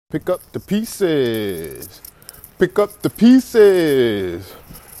Pick up the pieces. Pick up the pieces.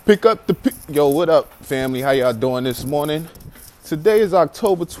 Pick up the Yo, what up, family? How y'all doing this morning? Today is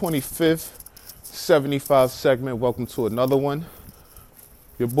October 25th, 75 segment. Welcome to another one.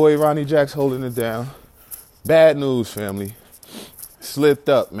 Your boy Ronnie Jacks holding it down. Bad news, family. Slipped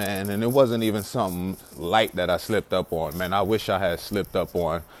up, man, and it wasn't even something light that I slipped up on, man. I wish I had slipped up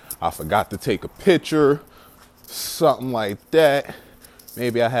on. I forgot to take a picture, something like that.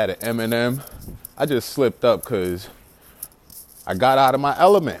 Maybe I had an M&M. I just slipped up because I got out of my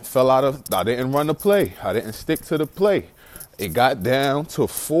element. I didn't run the play. I didn't stick to the play. It got down to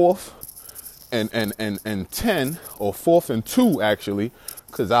 4th and 10, or 4th and 2, actually,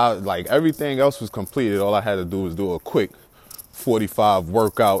 because everything else was completed. All I had to do was do a quick 45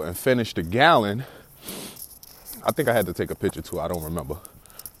 workout and finish the gallon. I think I had to take a picture too. I don't remember.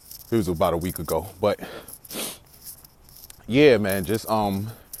 It was about a week ago. But yeah, man, just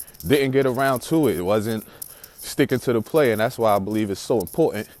didn't get around to it. It wasn't sticking to the play, and that's why I believe it's so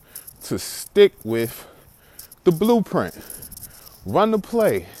important to stick with the blueprint. Run the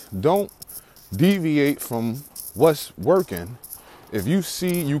play. Don't deviate from what's working. If you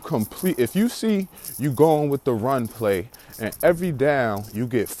see you going with the run play and every down you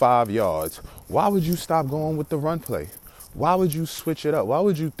get 5 yards, why would you stop going with the run play? Why would you switch it up? Why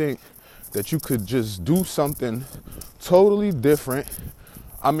would you think that you could just do something totally different?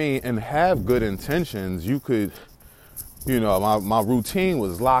 I mean, and have good intentions. You could, my routine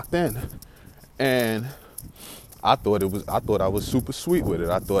was locked in, and I thought I was super sweet with it.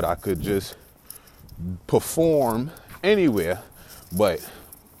 I thought I could just perform anywhere, but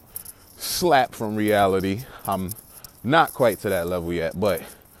slap from reality. I'm not quite to that level yet, but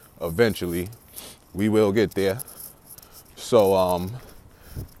eventually we will get there. So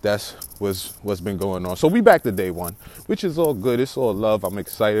that's what's been going on. So we back to day one, which is all good. It's all love. I'm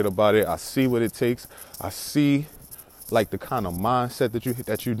excited about it. I see what it takes. I see the kind of mindset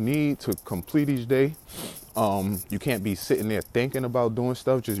that you need to complete each day. You can't be sitting there thinking about doing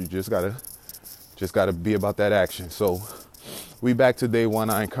stuff. You just gotta be about that action. So we back to day one.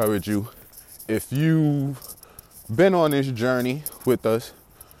 I encourage you, if you've been on this journey with us,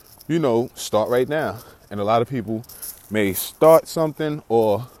 start right now. And a lot of people may start something,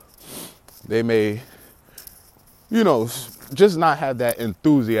 or they may, just not have that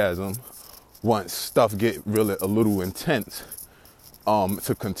enthusiasm once stuff get really a little intense,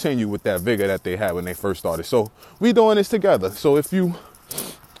 to continue with that vigor that they had when they first started. So we doing this together. So if you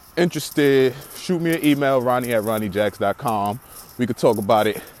interested, shoot me an email, ronnie@ronniejacks.com. We could talk about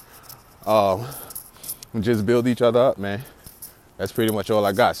it, and just build each other up, man. That's pretty much all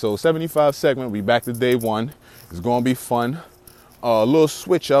I got. So 75 segment, we back to day one. It's going to be fun. A little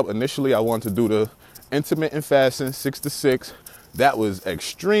switch up. Initially, I wanted to do the intermittent fasting, 6 to 6. That was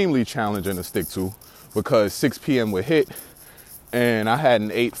extremely challenging to stick to because 6 p.m. would hit and I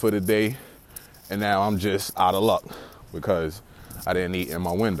hadn't ate for the day. And now I'm just out of luck because I didn't eat in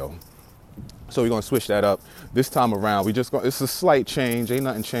my window. So we're going to switch that up. This time around, it's a slight change. Ain't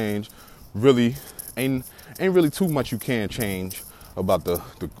nothing changed. Really, ain't really too much you can change about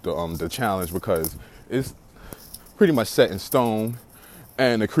the challenge, because it's pretty much set in stone.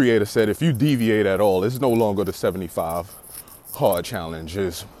 And the creator said if you deviate at all, it's no longer the 75 hard challenge.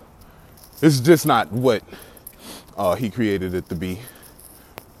 It's just not what he created it to be.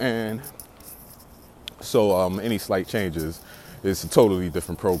 And so any slight changes, it's a totally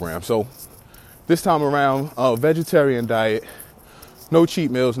different program. So this time around, vegetarian diet. No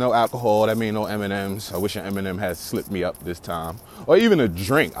cheat meals, no alcohol. That means no M&Ms. I wish an M&M had slipped me up this time. Or even a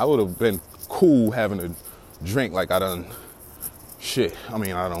drink. I would have been cool having a drink I done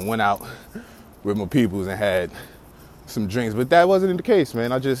went out with my peoples and had some drinks. But that wasn't the case,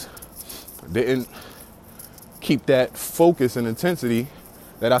 man. I just didn't keep that focus and intensity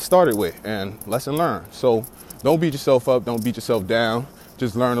that I started with. And lesson learned. So don't beat yourself up. Don't beat yourself down.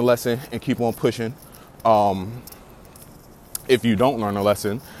 Just learn a lesson and keep on pushing. If you don't learn a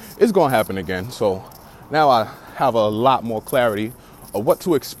lesson, it's going to happen again. So now I have a lot more clarity of what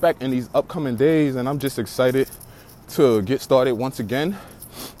to expect in these upcoming days, and I'm just excited to get started once again.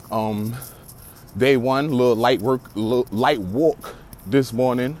 Day one, little light walk this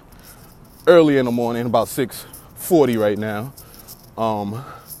morning, early in the morning, about 6:40 right now.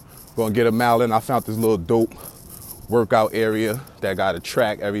 Gonna get a mile in. I found this little dope workout area that got a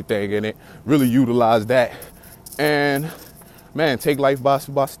track, everything in it. Really utilize that, and man, take life by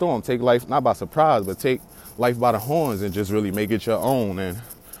storm. Take life not by surprise, but take life by the horns and just really make it your own.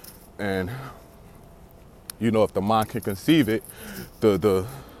 And if the mind can conceive it, the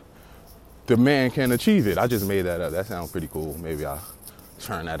man can achieve it. I just made that up. That sounds pretty cool. Maybe I'll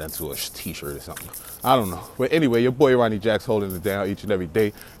turn that into a t-shirt or something. I don't know. But anyway, your boy Ronnie Jacks holding it down each and every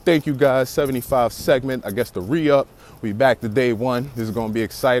day. Thank you guys. 75 segment. I guess the re-up. We back to day one. This is going to be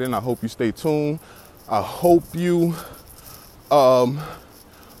exciting. I hope you stay tuned. I hope you are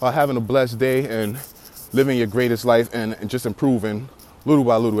having a blessed day and living your greatest life and just improving little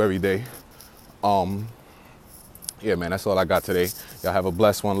by little every day. Yeah, man, that's all I got today. Y'all have a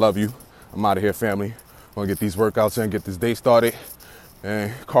blessed one. Love you. I'm out of here, family. Gonna get these workouts in, get this day started.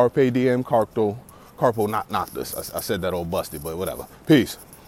 And carpe diem, carpo not this. I said that all busted, but whatever. Peace.